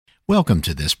Welcome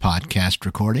to this podcast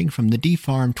recording from the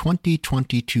DPHARM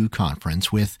 2022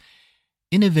 conference with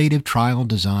Innovative Trial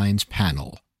Designs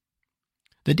Panel.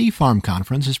 The DPHARM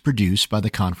conference is produced by the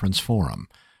Conference Forum.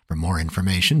 For more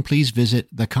information, please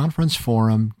visit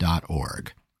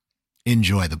theconferenceforum.org.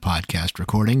 Enjoy the podcast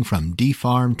recording from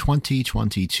DPHARM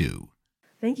 2022.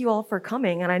 Thank you all for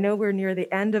coming, and I know we're near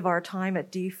the end of our time at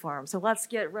DPHARM, so let's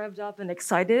get revved up and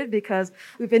excited because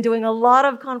we've been doing a lot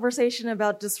of conversation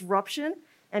about disruption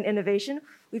and innovation.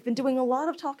 We've been doing a lot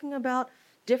of talking about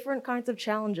different kinds of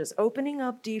challenges, opening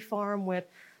up DPHARM with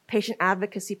patient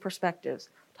advocacy perspectives,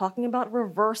 talking about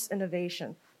reverse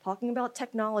innovation, talking about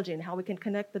technology and how we can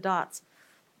connect the dots.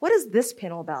 What is this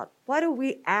panel about? Why do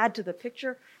we add to the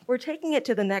picture? We're taking it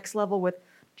to the next level with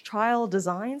trial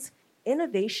designs,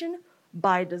 innovation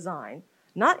by design.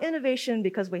 Not innovation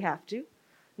because we have to,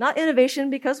 not innovation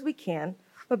because we can,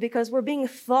 but because we're being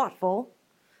thoughtful,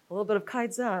 a little bit of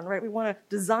kaizen, right? We want to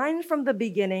design from the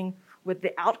beginning with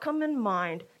the outcome in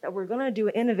mind that we're going to do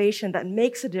innovation that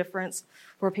makes a difference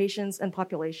for patients and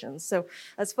populations. So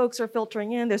as folks are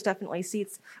filtering in, there's definitely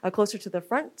seats closer to the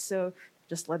front, so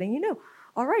just letting you know.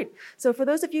 All right, so for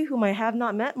those of you whom I have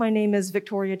not met, my name is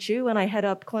Victoria Chiou, and I head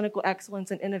up Clinical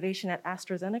Excellence and Innovation at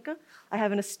AstraZeneca. I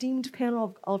have an esteemed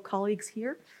panel of colleagues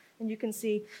here, and you can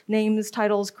see names,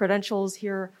 titles, credentials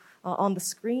here on the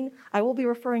screen. I will be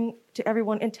referring to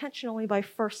everyone intentionally by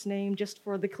first name just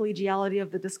for the collegiality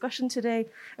of the discussion today,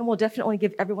 and we'll definitely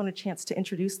give everyone a chance to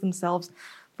introduce themselves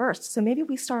first. So maybe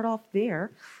we start off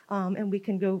there, and we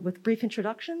can go with brief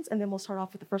introductions, and then we'll start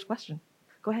off with the first question.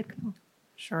 Go ahead, Camilla.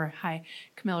 Sure. Hi,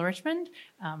 Camilla Richmond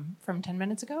from 10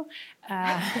 minutes ago.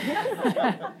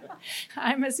 I'm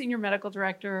a senior medical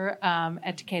director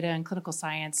at Takeda in clinical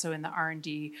science, so in the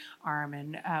R&D arm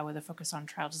and with a focus on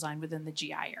trial design within the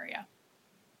GI area.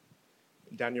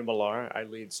 Daniel Millar. I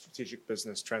lead strategic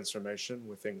business transformation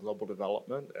within global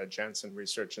development at Janssen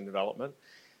Research and Development.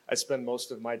 I spend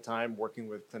most of my time working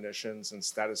with clinicians and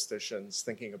statisticians,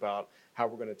 thinking about how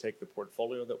we're going to take the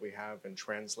portfolio that we have and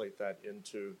translate that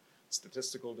into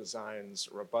statistical designs,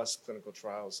 robust clinical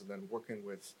trials, and then working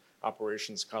with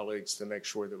operations colleagues to make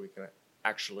sure that we can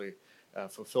actually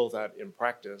fulfill that in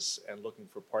practice and looking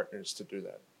for partners to do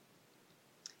that.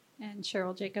 And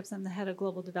Sheryl Jacobs, I'm the head of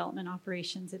global development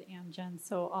operations at Amgen.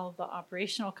 So all of the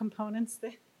operational components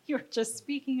that you were just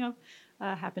speaking of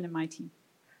happen in my team.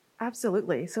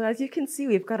 Absolutely. So as you can see,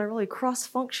 we've got a really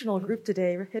cross-functional group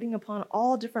today. We're hitting upon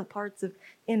all different parts of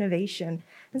innovation.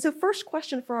 And so first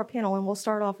question for our panel, and we'll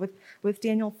start off with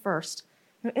Daniel first.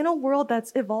 In a world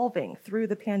that's evolving through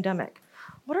the pandemic,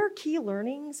 what are key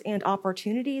learnings and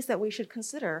opportunities that we should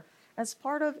consider as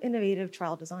part of innovative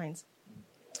trial designs?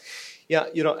 Yeah,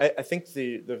 I think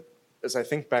as I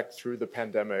think back through the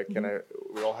pandemic, and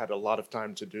we all had a lot of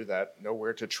time to do that,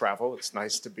 nowhere to travel. It's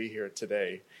nice to be here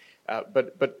today.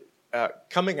 But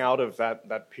coming out of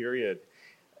that period,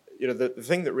 the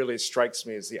thing that really strikes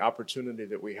me is the opportunity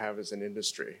that we have as an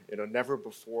industry. Never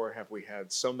before have we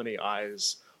had so many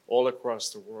eyes all across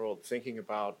the world thinking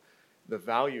about the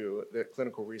value that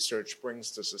clinical research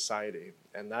brings to society,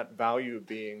 and that value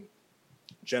being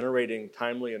generating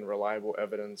timely and reliable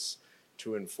evidence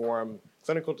to inform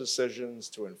clinical decisions,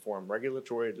 to inform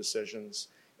regulatory decisions,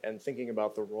 and thinking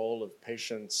about the role of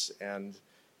patients and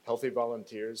healthy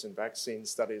volunteers and vaccine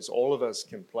studies. All of us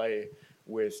can play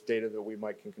with data that we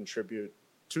can contribute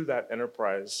to that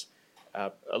enterprise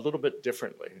a little bit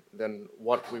differently than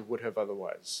what we would have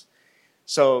otherwise.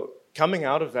 So coming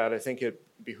out of that, I think it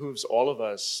behooves all of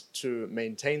us to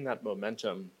maintain that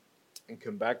momentum and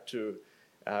come back to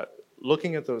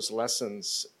looking at those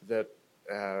lessons that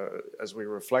as we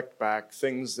reflect back,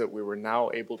 things that we were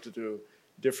now able to do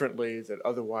differently that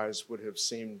otherwise would have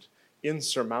seemed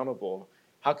insurmountable.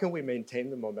 How can we maintain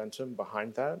the momentum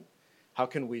behind that? How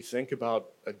can we think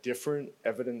about a different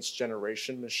evidence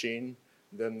generation machine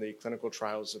than the clinical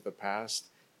trials of the past,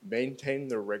 maintain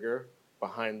the rigor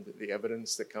behind the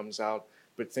evidence that comes out,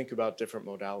 but think about different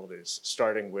modalities,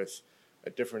 starting with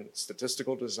a different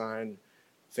statistical design,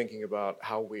 thinking about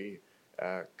how we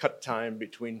cut time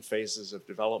between phases of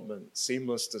development,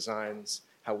 seamless designs,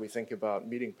 how we think about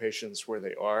meeting patients where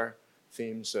they are,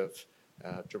 themes of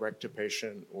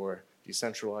direct-to-patient or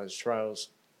decentralized trials,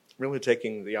 really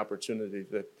taking the opportunity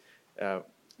that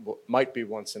might be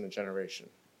once in a generation.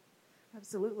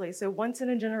 Absolutely. So once in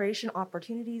a generation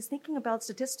opportunities, thinking about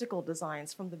statistical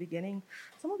designs from the beginning.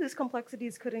 Some of these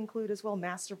complexities could include as well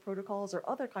master protocols or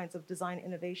other kinds of design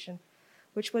innovation.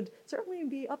 which would certainly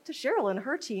be up to Cheryl and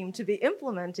her team to be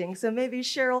implementing. So maybe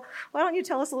Cheryl, why don't you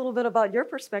tell us a little bit about your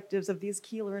perspectives of these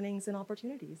key learnings and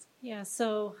opportunities? Yeah,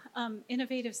 so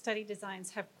innovative study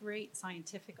designs have great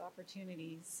scientific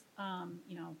opportunities.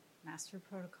 Master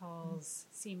protocols,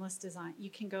 seamless design. You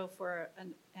can go for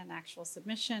an actual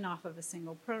submission off of a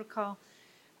single protocol,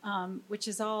 which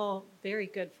is all very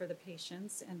good for the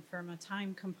patients and from a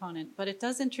time component, but it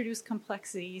does introduce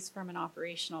complexities from an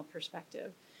operational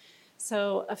perspective.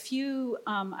 So a few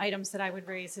items that I would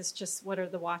raise is just what are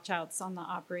the watch-outs on the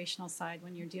operational side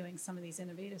when you're doing some of these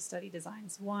innovative study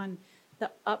designs. One,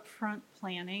 the upfront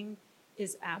planning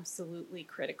is absolutely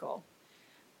critical.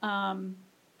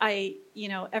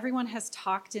 Everyone has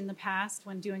talked in the past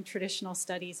when doing traditional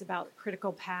studies about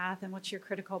critical path and what's your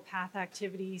critical path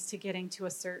activities to getting to a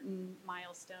certain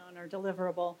milestone or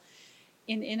deliverable.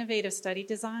 In innovative study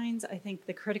designs, I think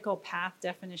the critical path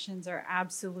definitions are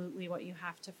absolutely what you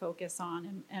have to focus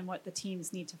on and what the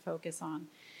teams need to focus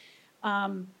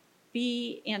on.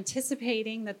 Be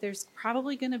anticipating that there's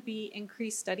probably going to be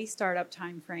increased study startup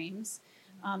timeframes.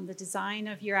 The design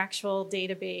of your actual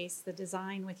database, the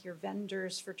design with your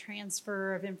vendors for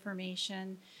transfer of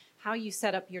information, how you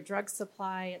set up your drug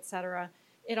supply, et cetera.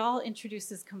 It all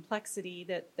introduces complexity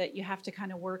that you have to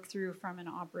kind of work through from an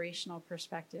operational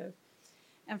perspective.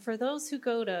 And for those who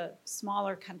go to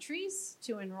smaller countries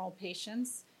to enroll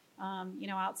patients,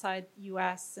 outside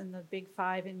US and the Big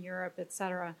Five in Europe, et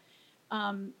cetera,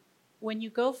 when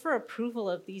you go for approval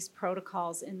of these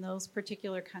protocols in those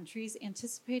particular countries,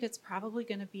 anticipate it's probably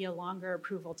going to be a longer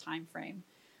approval time frame.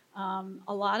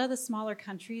 A lot of the smaller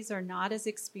countries are not as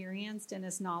experienced and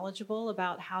as knowledgeable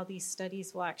about how these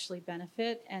studies will actually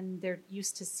benefit, and they're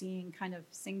used to seeing kind of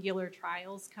singular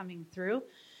trials coming through.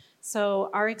 So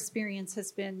our experience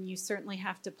has been you certainly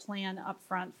have to plan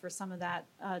upfront for some of that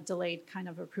delayed kind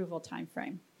of approval time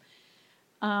frame.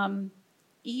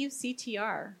 EU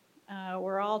CTR.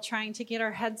 We're all trying to get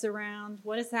our heads around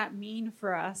what does that mean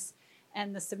for us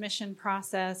and the submission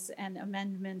process and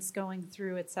amendments going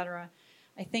through, et cetera.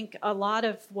 I think a lot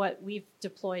of what we've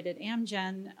deployed at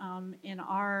Amgen in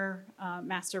our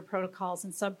master protocols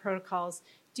and sub-protocols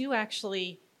do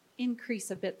actually increase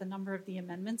a bit the number of the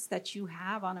amendments that you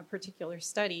have on a particular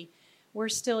study. We're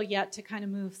still yet to kind of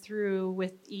move through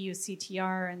with EU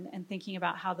CTR and thinking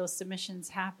about how those submissions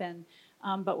happen.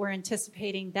 But we're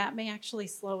anticipating that may actually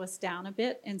slow us down a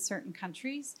bit in certain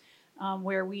countries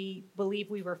where we believe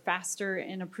we were faster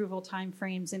in approval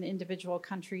timeframes in individual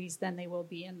countries than they will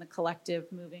be in the collective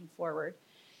moving forward.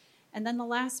 And then the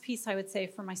last piece I would say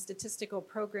for my statistical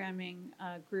programming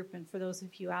group and for those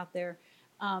of you out there,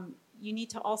 you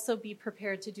need to also be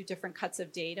prepared to do different cuts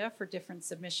of data for different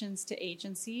submissions to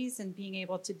agencies and being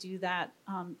able to do that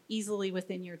easily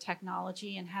within your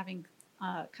technology and having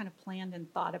kind of planned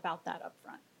and thought about that up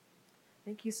front.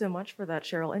 Thank you so much for that,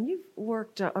 Cheryl. And you've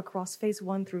worked across phase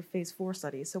 1 through phase 4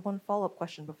 studies. So one follow-up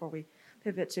question before we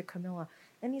pivot to Camilla.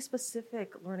 Any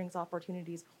specific learnings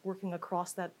opportunities working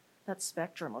across that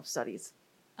spectrum of studies?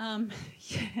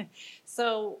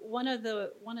 So one of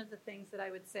the things that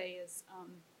I would say is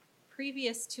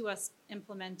previous to us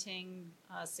implementing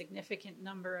a significant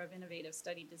number of innovative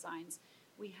study designs,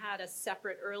 we had a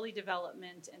separate early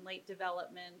development and late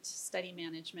development study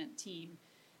management team.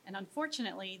 And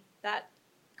unfortunately, that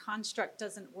construct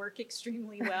doesn't work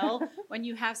extremely well when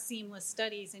you have seamless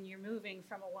studies and you're moving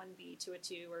from a 1B to a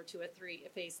 2 or to a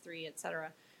phase 3, et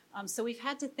cetera. So we've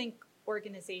had to think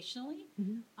organizationally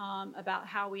about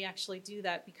how we actually do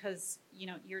that because,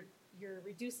 you're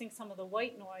reducing some of the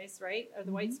white noise, right, or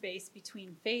the white space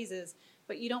between phases,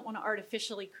 but you don't want to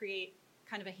artificially create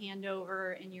kind of a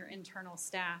handover in your internal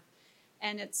staff.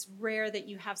 And it's rare that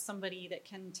you have somebody that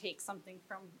can take something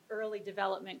from early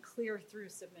development clear through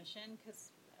submission because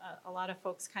a lot of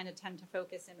folks kind of tend to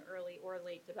focus in early or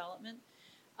late development.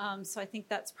 So I think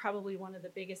that's probably one of the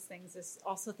biggest things is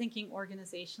also thinking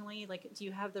organizationally, like do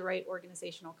you have the right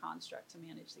organizational construct to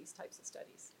manage these types of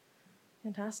studies?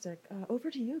 Fantastic.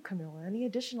 Over to you, Camilla. Any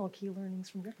additional key learnings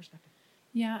from your perspective?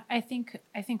 Yeah, I think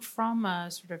from a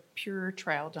sort of pure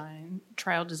trial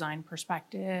design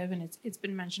perspective, and it's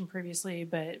been mentioned previously,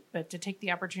 but to take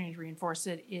the opportunity to reinforce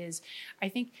it is, I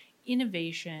think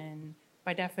innovation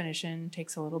by definition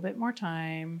takes a little bit more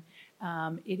time.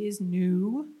 It is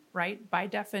new, right? By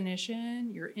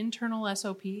definition, your internal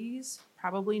SOPs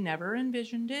probably never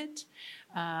envisioned it.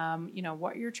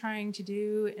 What you're trying to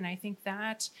do, and I think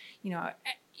that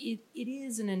it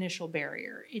is an initial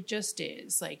barrier. It just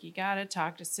is. Like, you got to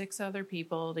talk to 6 other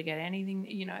people to get anything,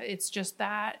 it's just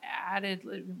that added,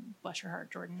 bless your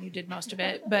heart, Jordan, you did most of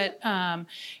it. But,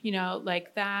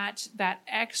 like that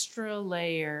extra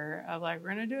layer of like,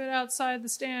 we're going to do it outside the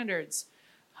standards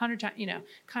 100 times,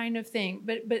 kind of thing.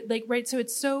 But like, right. So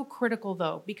it's so critical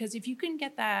though, because if you can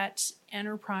get that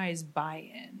enterprise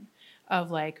buy-in, of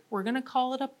like, we're going to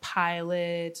call it a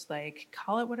pilot, like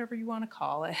call it whatever you want to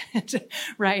call it,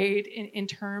 right? In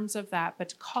terms of that, but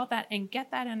to call that and get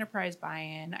that enterprise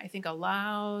buy-in, I think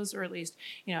allows, or at least,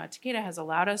 Takeda has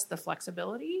allowed us the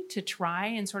flexibility to try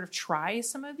and sort of try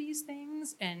some of these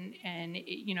things. And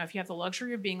if you have the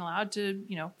luxury of being allowed to,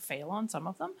 fail on some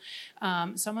of them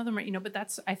are, but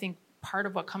that's, I think, part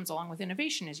of what comes along with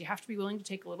innovation is you have to be willing to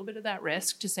take a little bit of that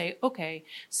risk to say, okay,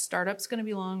 startup's going to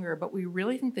be longer, but we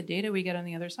really think the data we get on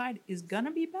the other side is going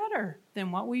to be better than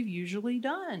what we've usually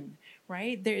done,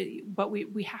 right? But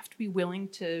we have to be willing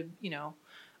to,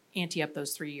 ante up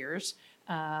those 3 years,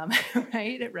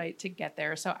 right, to get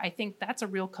there. So I think that's a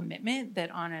real commitment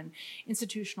that on an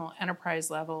institutional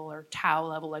enterprise level or TAO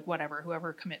level, like whatever,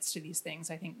 whoever commits to these things,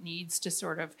 I think needs to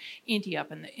sort of ante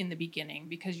up in the beginning,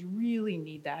 because you really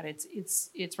need that.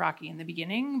 It's rocky in the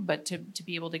beginning, but to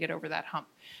be able to get over that hump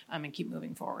and keep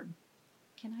moving forward.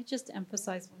 Can I just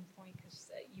emphasize one point, because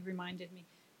you reminded me,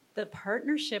 the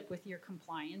partnership with your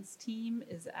compliance team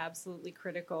is absolutely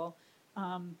critical.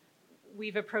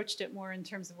 We've approached it more in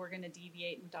terms of we're going to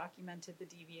deviate and documented the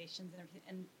deviations and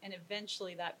everything, and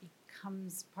eventually that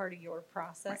becomes part of your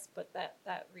process, right. But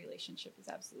that relationship is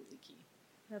absolutely key.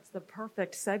 That's the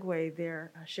perfect segue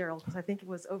there, Cheryl, because I think it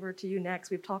was over to you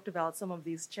next. We've talked about some of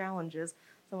these challenges,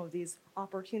 some of these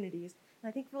opportunities, and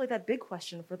I think really that big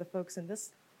question for the folks in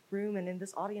this room and in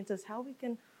this audience is how we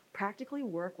can practically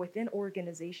work within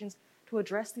organizations to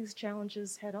address these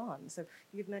challenges head on. So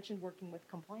you've mentioned working with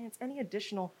compliance. Any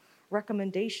additional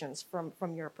recommendations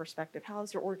from your perspective? How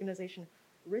has your organization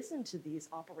risen to these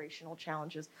operational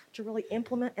challenges to really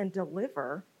implement and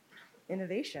deliver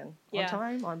innovation on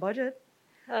time, on budget?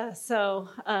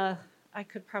 I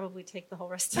could probably take the whole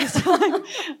rest of the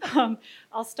time.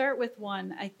 I'll start with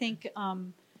one. I think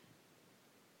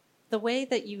the way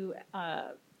that you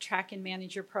track and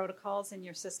manage your protocols and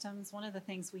your systems, one of the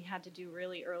things we had to do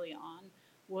really early on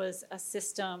was a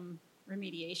system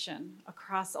remediation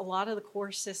across a lot of the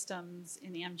core systems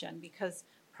in Amgen, because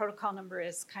protocol number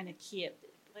is kind of key. It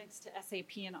links to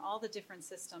SAP and all the different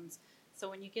systems. So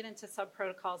when you get into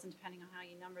sub-protocols, and depending on how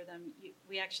you number them,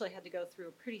 we actually had to go through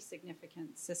a pretty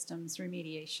significant systems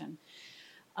remediation.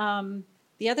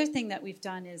 The other thing that we've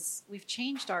done is we've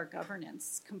changed our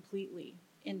governance completely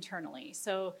internally.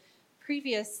 So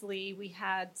previously, we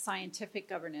had scientific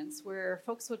governance where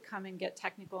folks would come and get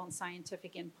technical and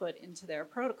scientific input into their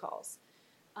protocols.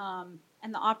 And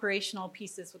the operational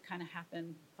pieces would kind of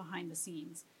happen behind the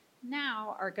scenes.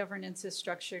 Now, our governance is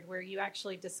structured where you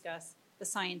actually discuss the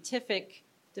scientific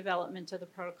development of the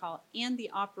protocol and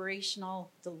the operational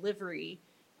delivery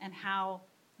and how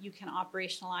you can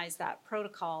operationalize that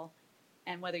protocol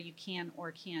and whether you can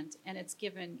or can't. And it's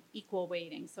given equal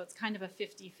weighting. So it's kind of a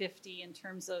 50-50 in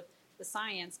terms of the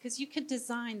science, because you could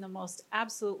design the most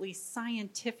absolutely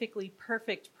scientifically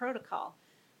perfect protocol,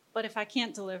 but if I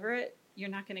can't deliver it, you're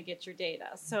not going to get your data.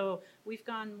 So we've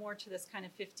gone more to this kind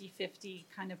of 50-50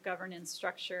 kind of governance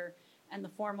structure, and the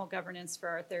formal governance for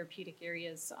our therapeutic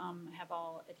areas have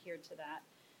all adhered to that.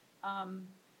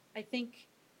 I think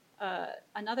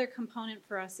another component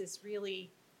for us is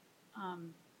really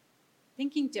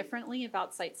thinking differently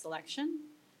about site selection.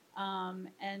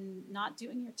 And not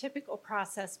doing your typical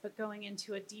process, but going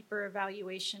into a deeper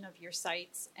evaluation of your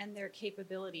sites and their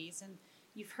capabilities. And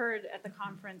you've heard at the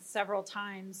conference several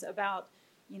times about,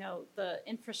 the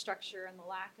infrastructure and the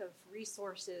lack of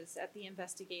resources at the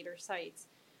investigator sites.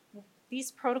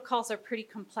 These protocols are pretty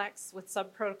complex with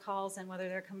sub-protocols, and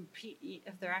whether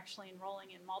if they're actually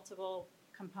enrolling in multiple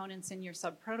components in your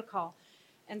sub-protocol.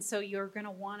 And so you're going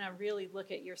to want to really look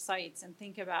at your sites and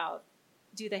think about,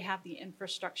 do they have the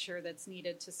infrastructure that's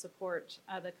needed to support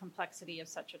the complexity of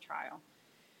such a trial?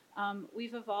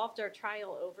 We've evolved our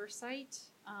trial oversight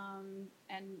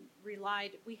and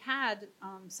we had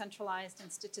centralized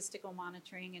and statistical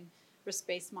monitoring and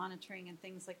risk-based monitoring and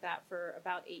things like that for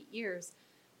about 8 years.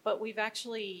 But we've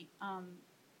actually,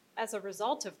 as a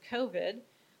result of COVID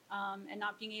and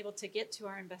not being able to get to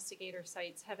our investigator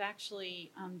sites, have actually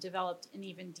developed an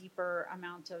even deeper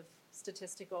amount of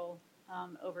statistical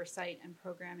oversight and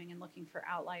programming and looking for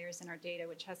outliers in our data,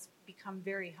 which has become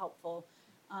very helpful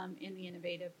in the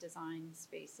innovative design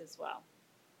space as well.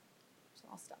 So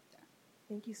I'll stop there.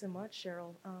 Thank you so much,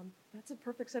 Cheryl. That's a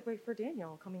perfect segue for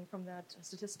Daniel, coming from that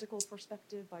statistical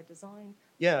perspective by design.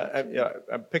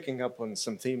 I'm picking up on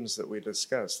some themes that we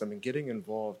discussed. I mean, getting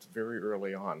involved very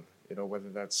early on, whether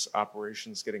that's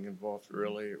operations getting involved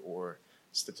early or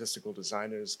statistical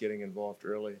designers getting involved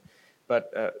early.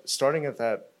 But starting at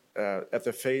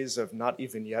the phase of not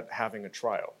even yet having a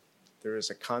trial. There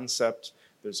is a concept,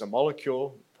 there's a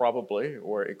molecule, probably,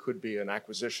 or it could be an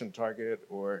acquisition target,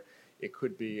 or it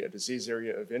could be a disease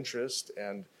area of interest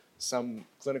and some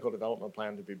clinical development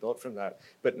plan to be built from that,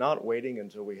 but not waiting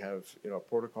until we have a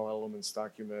protocol elements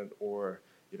document or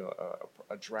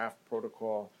a draft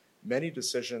protocol. Many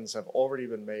decisions have already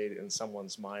been made in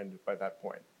someone's mind by that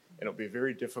point. And it'll be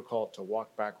very difficult to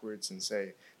walk backwards and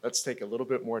say, let's take a little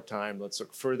bit more time, let's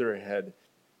look further ahead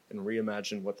and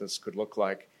reimagine what this could look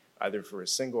like, either for a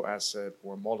single asset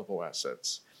or multiple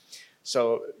assets.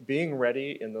 So being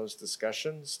ready in those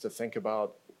discussions to think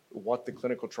about what the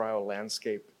clinical trial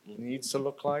landscape needs to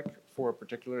look like for a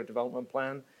particular development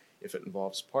plan, if it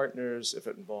involves partners, if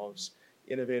it involves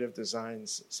innovative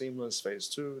designs, seamless phase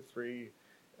 2, 3,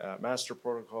 master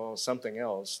protocol, something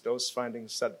else, dose finding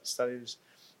studies,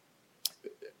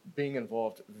 being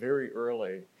involved very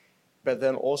early, but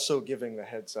then also giving the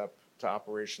heads up to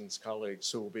operations colleagues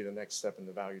who will be the next step in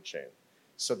the value chain,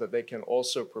 so that they can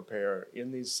also prepare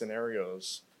in these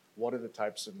scenarios what are the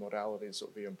types of modalities that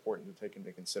will be important to take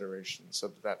into consideration,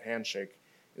 so that handshake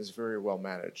is very well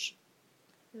managed.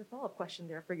 There's a follow-up question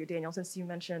there for you, Daniel, since you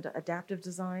mentioned adaptive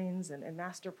designs and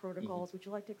master protocols. Mm-hmm. Would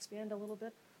you like to expand a little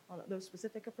bit on those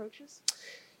specific approaches?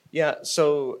 Yeah,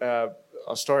 so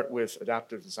I'll start with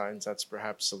adaptive designs. That's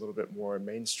perhaps a little bit more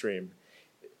mainstream.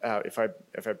 If I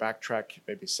backtrack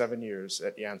maybe 7 years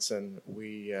at Janssen,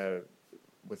 we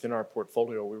within our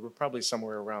portfolio, we were probably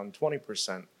somewhere around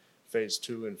 20% phase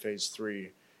 2 and phase 3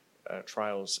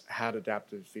 trials had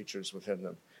adaptive features within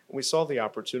them. And we saw the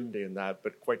opportunity in that,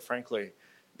 but quite frankly,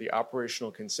 the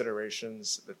operational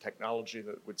considerations, the technology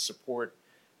that would support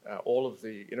all of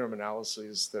the interim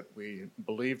analyses that we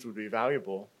believed would be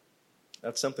valuable,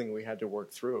 that's something we had to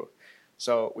work through.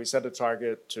 So we set a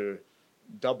target to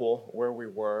double where we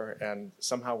were, and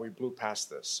somehow we blew past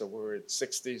this. So we're at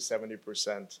 60,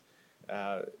 70%,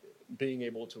 being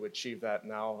able to achieve that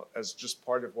now as just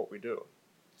part of what we do.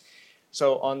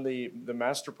 So on the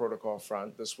master protocol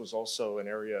front, this was also an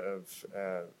area of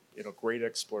great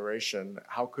exploration.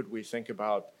 How could we think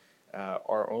about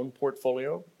our own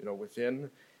portfolio?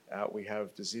 Within we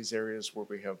have disease areas where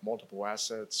we have multiple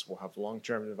assets. We'll have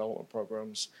long-term development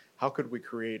programs. How could we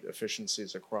create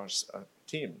efficiencies across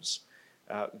teams?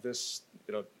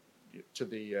 To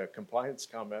the compliance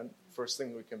comment, first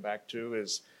thing we come back to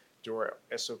is, do our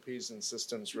SOPs and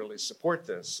systems really support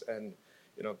this? And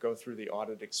go through the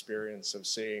audit experience of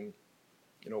seeing,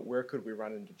 where could we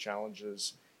run into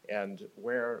challenges, and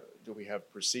where do we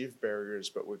have perceived barriers,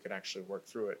 but we could actually work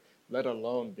through it, let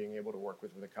alone being able to work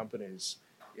with the companies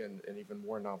in even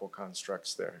more novel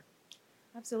constructs there.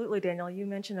 Absolutely, Daniel. You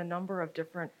mentioned a number of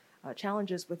different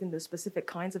challenges within the specific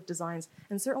kinds of designs,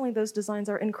 and certainly those designs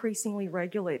are increasingly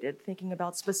regulated, thinking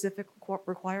about specific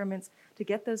requirements to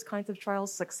get those kinds of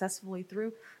trials successfully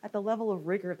through at the level of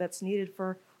rigor that's needed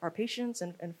for our patients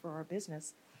and for our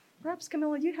business. Perhaps,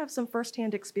 Camilla, you have some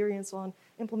firsthand experience on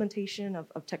implementation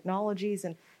of technologies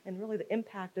and really the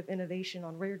impact of innovation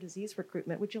on rare disease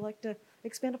recruitment. Would you like to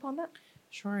expand upon that?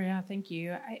 Sure, yeah, thank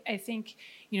you. I think,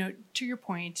 to your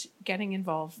point, getting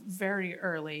involved very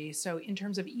early, so in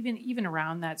terms of even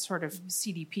around that sort of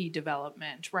CDP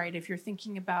development, right? If you're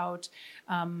thinking about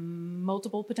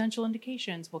multiple potential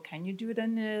indications, well, can you do it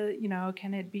in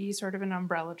can it be sort of an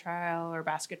umbrella trial or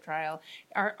basket trial?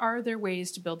 Are there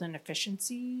ways to build in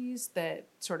efficiencies that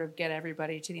sort of get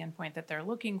everybody to the endpoint that they're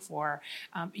looking for?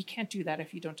 You can't do that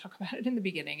if you don't talk about it in the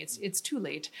beginning. It's too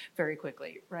late very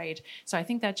quickly, right? So I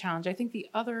think that challenge, I think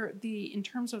in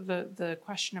terms of the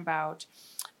question about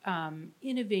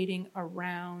innovating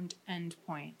around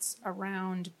endpoints,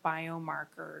 around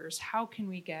biomarkers, how can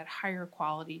we get higher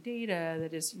quality data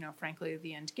that is, frankly,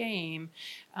 the end game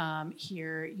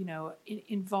here,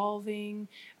 involving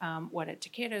what at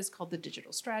Takeda is called the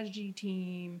digital strategy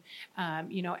team.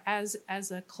 As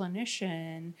a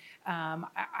clinician,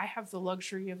 I have the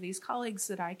luxury of these colleagues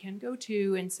that I can go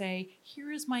to and say,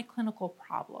 here is my clinical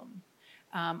problem.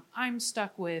 I'm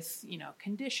stuck with,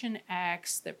 condition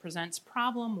X that presents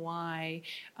problem Y.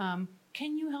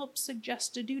 Can you help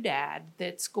suggest a doodad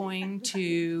that's going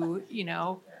to,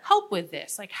 help with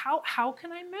this? Like, how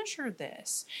can I measure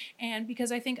this? And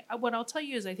because I think what I'll tell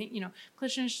you is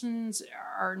clinicians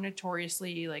are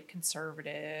notoriously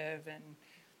conservative and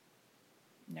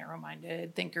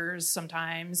narrow-minded thinkers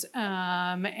sometimes.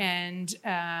 I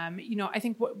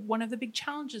think one of the big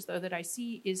challenges, though, that I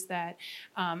see is that,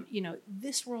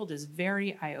 this world is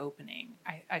very eye-opening,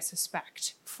 I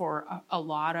suspect, for a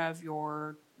lot of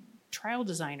your trial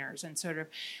designers, and sort of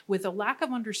with a lack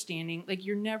of understanding, like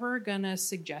you're never going to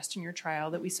suggest in your trial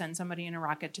that we send somebody in a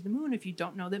rocket to the moon if you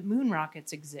don't know that moon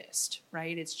rockets exist,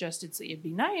 right? It'd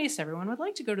be nice, everyone would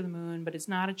like to go to the moon, but it's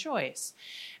not a choice.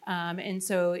 And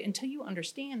so until you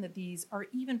understand that these are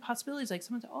even possibilities, like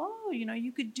someone said,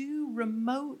 you could do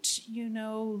remote,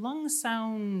 lung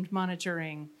sound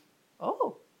monitoring.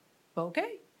 Oh,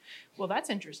 okay. Well, that's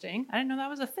interesting. I didn't know that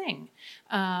was a thing.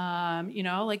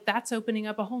 That's opening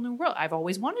up a whole new world. I've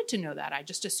always wanted to know that. I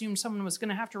just assumed someone was going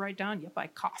to have to write down, yep, I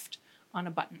coughed on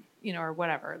a button, or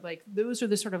whatever. Like those are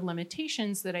the sort of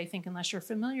limitations that I think, unless you're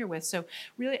familiar with. So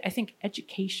really, I think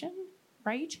education,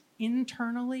 right?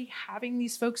 Internally, having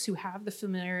these folks who have the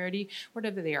familiarity,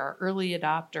 whatever they are, early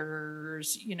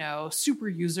adopters, super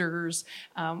users,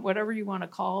 whatever you want to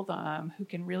call them, who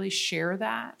can really share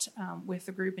that with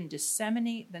the group and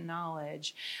disseminate the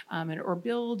knowledge, or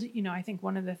build, I think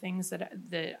one of the things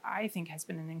that I think has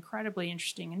been an incredibly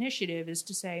interesting initiative is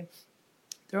to say,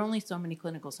 there are only so many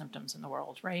clinical symptoms in the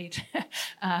world, right?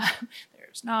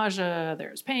 There's nausea,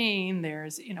 there's pain,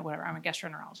 there's, whatever, I'm a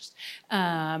gastroenterologist,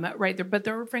 right? But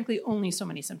there are frankly only so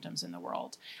many symptoms in the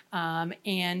world.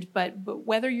 But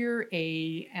whether you're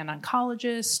an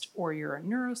oncologist or you're a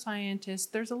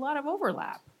neuroscientist, there's a lot of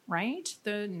overlap, right?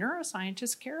 The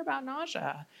neuroscientists care about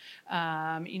nausea. The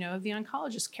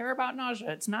oncologists care about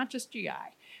nausea. It's not just GI.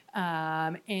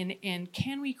 And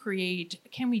can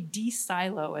we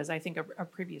de-silo, as I think a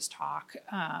previous talk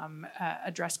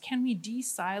addressed, can we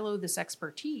de-silo this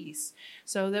expertise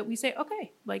so that we say,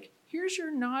 okay, like here's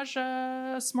your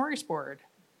nausea smorgasbord,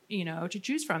 to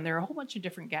choose from. There are a whole bunch of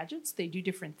different gadgets. They do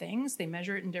different things. They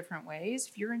measure it in different ways.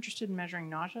 If you're interested in measuring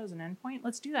nausea as an endpoint,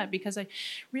 let's do that. Because I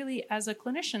really, as a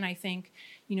clinician, I think,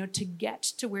 to get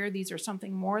to where these are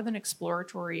something more than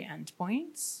exploratory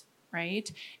endpoints, right?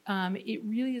 It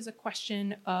really is a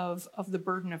question of the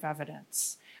burden of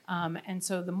evidence. And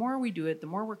so the more we do it, the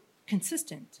more we're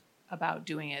consistent about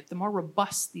doing it, the more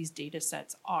robust these data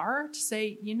sets are to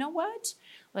say, you know what?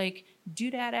 Like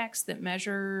doodad X that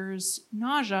measures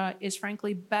nausea is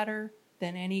frankly better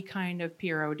than any kind of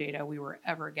PRO data we were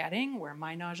ever getting, where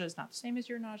my nausea is not the same as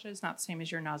your nausea, it's not the same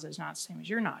as your nausea, it's not the same as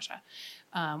your nausea,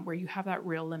 where you have that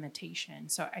real limitation.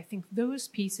 So I think those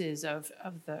pieces of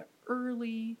the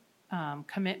early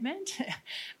commitment,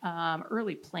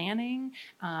 early planning,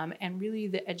 and really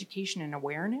the education and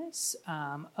awareness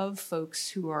of folks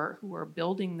who are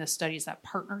building the studies, that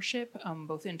partnership,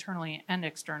 both internally and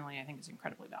externally, I think is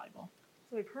incredibly valuable.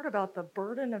 So we've heard about the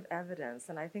burden of evidence,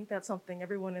 and I think that's something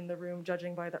everyone in the room,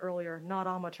 judging by the earlier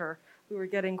nodometer, we were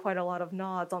getting quite a lot of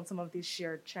nods on some of these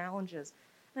shared challenges.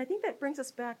 And I think that brings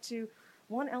us back to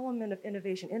one element of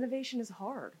innovation. Innovation is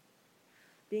hard.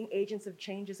 Being agents of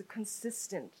change is a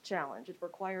consistent challenge. It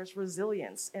requires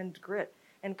resilience and grit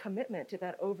and commitment to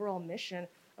that overall mission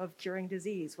of curing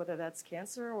disease, whether that's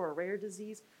cancer or a rare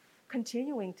disease.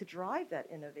 Continuing to drive that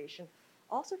innovation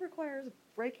also requires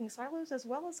breaking silos as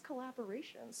well as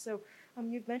collaboration. So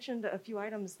you've mentioned a few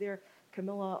items there,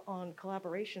 Camilla, on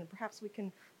collaboration. Perhaps we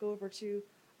can go over to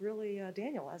really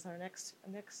Daniel as our next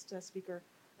speaker.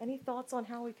 Any thoughts on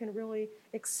how we can really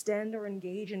extend or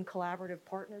engage in collaborative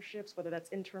partnerships, whether that's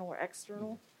internal or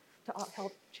external, to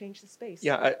help change the space?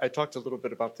 Yeah, I talked a little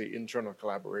bit about the internal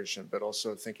collaboration, but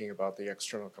also thinking about the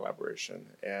external collaboration.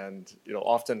 And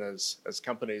often as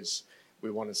companies, we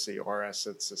want to see our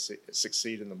assets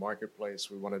succeed in the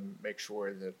marketplace. We want to make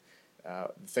sure that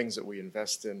the things that we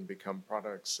invest in become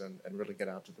products and really get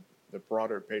out to the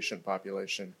broader patient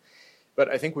population. But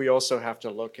I think we also have to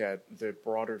look at the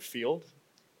broader field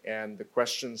and the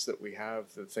questions that we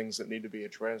have, the things that need to be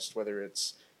addressed, whether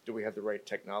it's do we have the right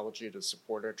technology to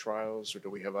support our trials, or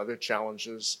do we have other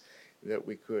challenges that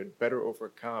we could better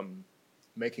overcome,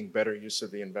 making better use of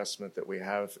the investment that we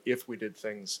have if we did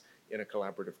things in a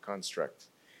collaborative construct.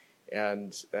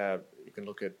 And you can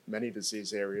look at many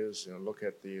disease areas, look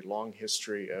at the long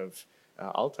history of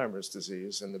Alzheimer's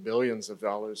disease and the billions of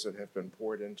dollars that have been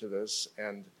poured into this,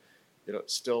 and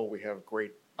still we have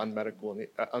great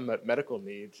unmet medical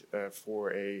need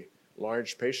for a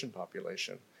large patient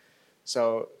population.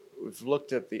 So we've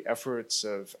looked at the efforts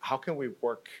of how can we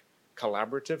work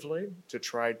collaboratively to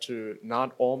try to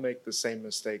not all make the same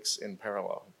mistakes in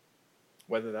parallel,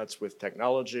 whether that's with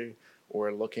technology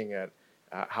or looking at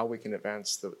how we can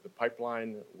advance the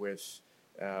pipeline with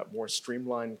more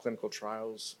streamlined clinical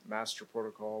trials, master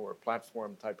protocol or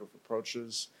platform type of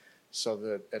approaches so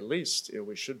that at least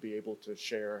we should be able to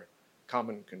share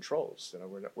common controls.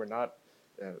 We're not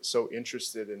so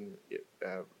interested in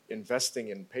investing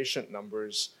in patient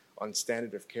numbers on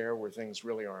standard of care where things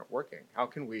really aren't working. How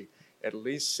can we at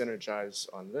least synergize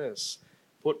on this,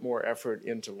 put more effort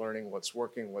into learning what's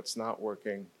working, what's not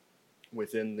working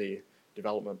within the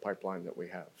development pipeline that we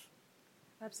have?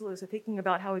 Absolutely. So thinking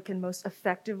about how we can most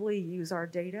effectively use our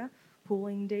data,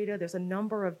 pooling data. There's a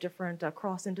number of different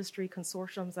cross-industry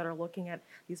consortiums that are looking at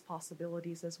these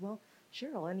possibilities as well.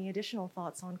 Cheryl, any additional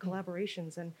thoughts on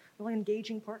collaborations and really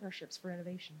engaging partnerships for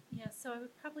innovation? Yeah, so I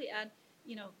would probably add,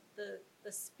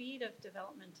 the speed of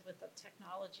development with the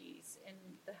technologies in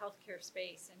the healthcare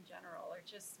space in general are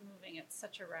just moving at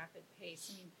such a rapid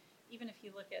pace. I mean, even if you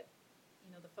look at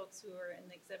the folks who are in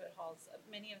the exhibit halls,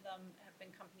 many of them have been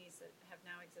companies that have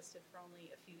now existed for only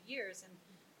a few years, and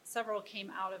several came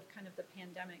out of kind of the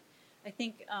pandemic. I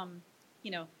think,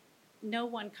 no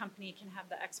one company can have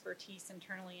the expertise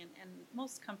internally, and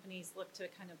most companies look to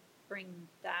kind of bring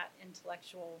that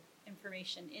intellectual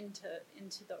information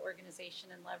into the organization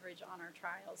and leverage on our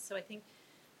trials. So I think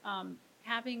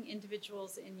having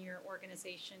individuals in your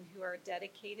organization who are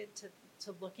dedicated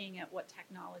to looking at what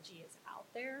technology is out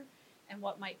there and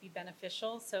what might be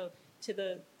beneficial. So to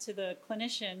the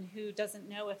clinician who doesn't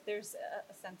know if there's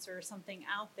a sensor or something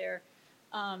out there,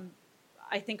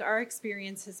 I think our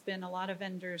experience has been a lot of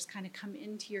vendors kind of come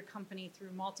into your company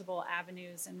through multiple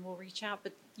avenues and will reach out,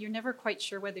 but you're never quite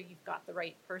sure whether you've got the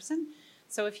right person.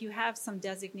 So if you have some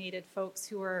designated folks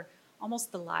who are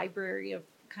almost the library of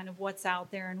kind of what's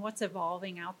out there and what's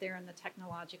evolving out there in the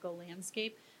technological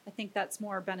landscape, I think that's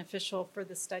more beneficial for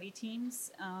the study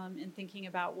teams in thinking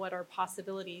about what are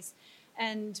possibilities.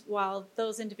 And while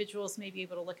those individuals may be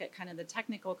able to look at kind of the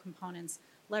technical components,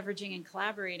 leveraging and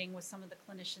collaborating with some of the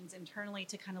clinicians internally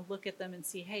to kind of look at them and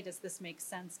see, hey, does this make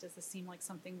sense? Does this seem like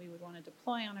something we would want to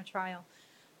deploy on a trial?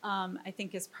 I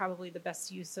think is probably the best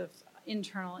use of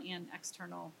internal and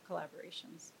external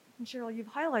collaborations. And Cheryl,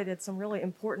 you've highlighted some really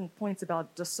important points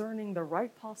about discerning the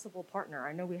right possible partner.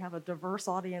 I know we have a diverse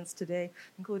audience today,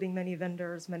 including many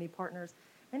vendors, many partners.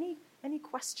 Any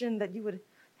question that you would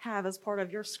have as part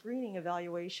of your screening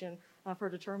evaluation for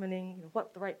determining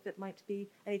what the right fit might be?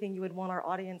 Anything you would want our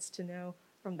audience to know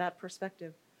from that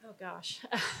perspective? Oh gosh.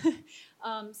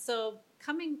 So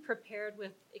coming prepared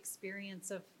with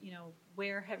experience of,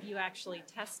 where have you actually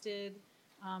tested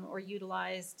or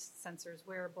utilized sensors,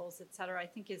 wearables, et cetera, I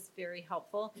think is very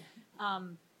helpful.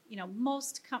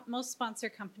 Most sponsor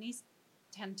companies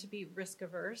tend to be risk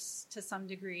averse to some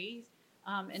degree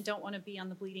and don't want to be on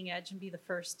the bleeding edge and be the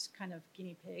first kind of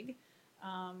guinea pig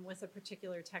with a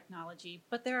particular technology.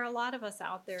 But there are a lot of us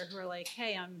out there who are like,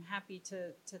 hey, I'm happy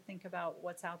to think about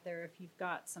what's out there if you've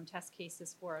got some test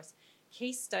cases for us.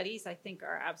 Case studies, I think,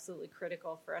 are absolutely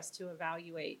critical for us to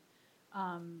evaluate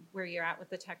where you're at with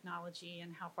the technology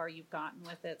and how far you've gotten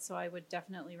with it. So I would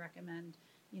definitely recommend,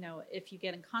 if you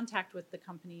get in contact with the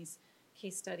companies,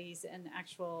 case studies and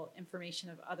actual information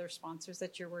of other sponsors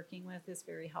that you're working with is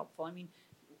very helpful. I mean,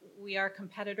 we are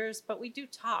competitors, but we do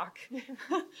talk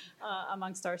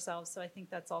amongst ourselves. So I think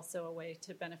that's also a way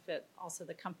to benefit also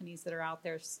the companies that are out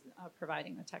there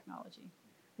providing the technology.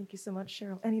 Thank you so much,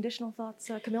 Cheryl. Any additional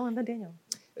thoughts, Camilla and then Daniel?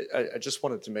 I just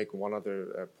wanted to make one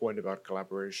other point about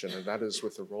collaboration, and that is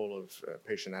with the role of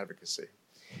patient advocacy.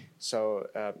 So,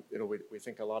 we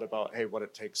think a lot about, hey, what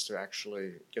it takes to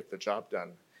actually get the job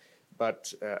done.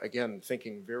 But again,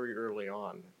 thinking very early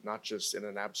on, not just in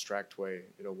an abstract way,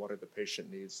 what are the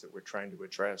patient needs that we're trying to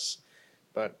address,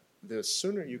 but the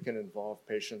sooner you can involve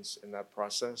patients in that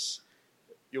process,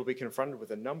 you'll be confronted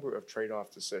with a number of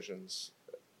trade-off decisions,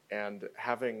 and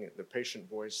having the patient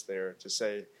voice there to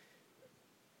say,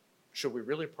 should we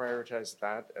really prioritize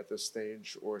that at this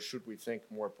stage, or should we think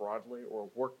more broadly, or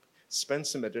spend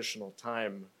some additional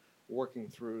time working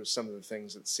through some of the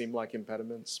things that seem like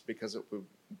impediments, because it would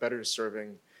be better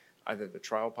serving either the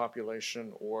trial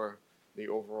population or the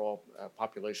overall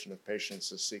population of patients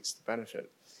that seeks the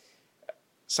benefit.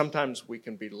 Sometimes we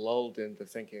can be lulled into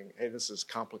thinking, hey, this is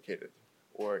complicated,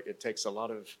 or it takes a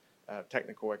lot of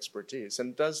technical expertise,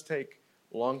 and it does take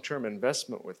long-term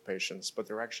investment with patients, but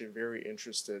they're actually very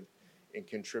interested in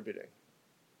contributing.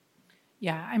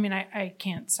 Yeah, I mean, I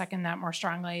can't second that more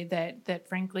strongly, that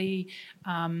frankly,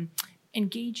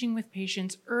 engaging with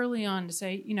patients early on to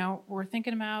say, we're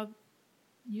thinking about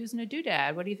using a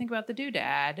doodad. What do you think about the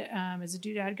doodad? Is a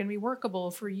doodad going to be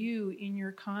workable for you in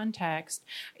your context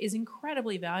is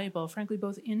incredibly valuable, frankly,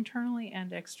 both internally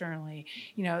and externally.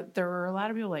 There are a lot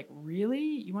of people like, really?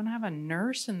 You want to have a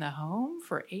nurse in the home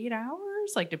for 8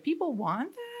 hours? Like, do people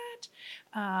want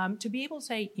that? To be able to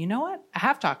say, you know what, a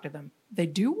have talked to them. They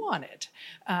do want it.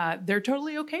 They're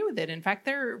totally okay with it. In fact,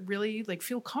 they're really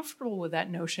feel comfortable with that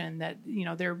notion that,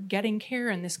 they're getting care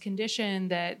in this condition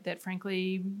that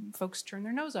frankly, folks turn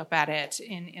their nose up at it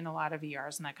in a lot of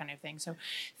ERs and that kind of thing. So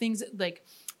things like,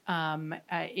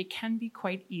 it can be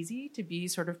quite easy to be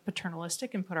sort of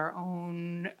paternalistic and put our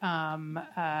own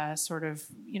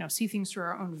see things through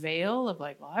our own veil of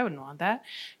well, I wouldn't want that.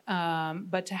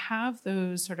 But to have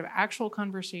those sort of actual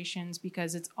conversations,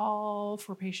 because it's all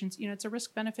for patients, it's a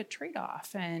risk-benefit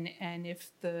trade-off. And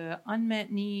if the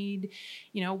unmet need,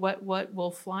 what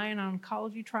will fly in an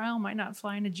oncology trial might not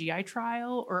fly in a GI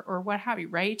trial or what have you,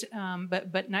 right?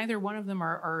 But neither one of them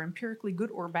are empirically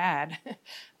good or bad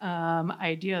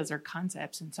ideas or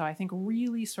concepts. And so I think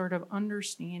really sort of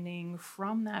understanding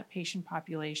from that patient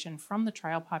population, from the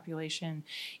trial population,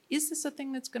 is this a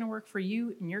thing that's going to work for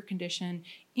you in your condition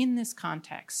in this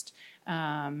context?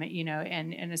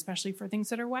 And especially for things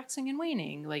that are waxing and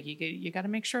waning, you got to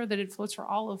make sure that it floats for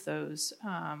all of those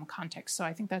contexts. So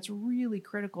I think that's really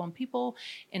critical. And people,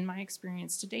 in my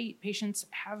experience to date, patients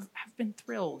have been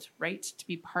thrilled, right, to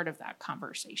be part of that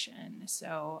conversation.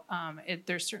 So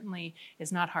there certainly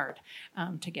is not hard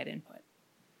to get input.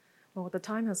 Well, the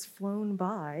time has flown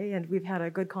by, and we've had a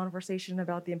good conversation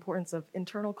about the importance of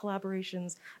internal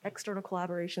collaborations, external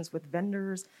collaborations with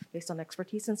vendors based on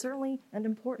expertise, and certainly, and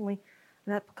importantly,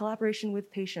 that collaboration with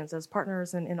patients as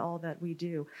partners in all that we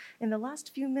do. In the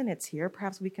last few minutes here,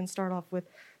 perhaps we can start off with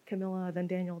Camilla, then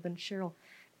Daniel, then Sheryl.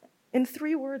 In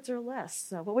 3 words or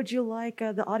less, what would you like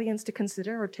the audience to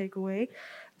consider or take away,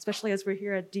 especially as we're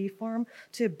here at DPHARM,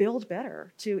 to build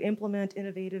better, to implement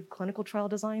innovative clinical trial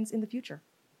designs in the future?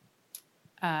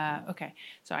 Okay,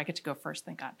 so I get to go first,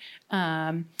 thank God.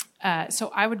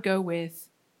 So I would go with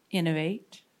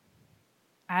innovate,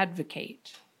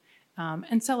 advocate,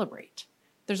 and celebrate.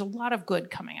 There's a lot of good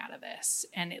coming out of this,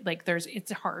 and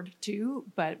it's hard too,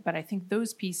 but I think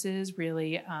those pieces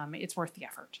really, it's worth the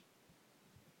effort.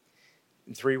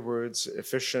 In 3 words,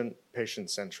 efficient,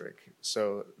 patient-centric.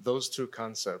 So those 2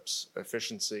 concepts,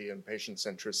 efficiency and patient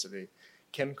centricity,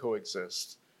 can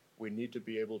coexist. We need to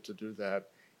be able to do that.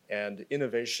 And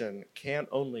innovation can't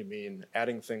only mean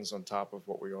adding things on top of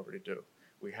what we already do.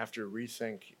 We have to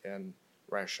rethink and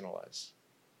rationalize.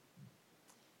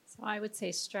 So I would say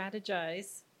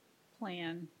strategize,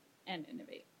 plan, and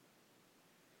innovate.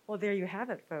 Well, there you have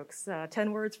it, folks.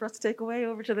 10 words for us to take away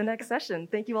over to the next session.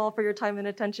 Thank you all for your time and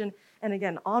attention. And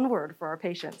again, onward for our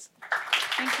patients.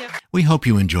 Thank you. We hope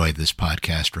you enjoyed this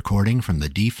podcast recording from the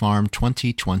DPHARM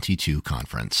 2022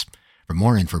 conference. For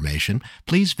more information,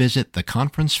 please visit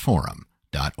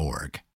theconferenceforum.org.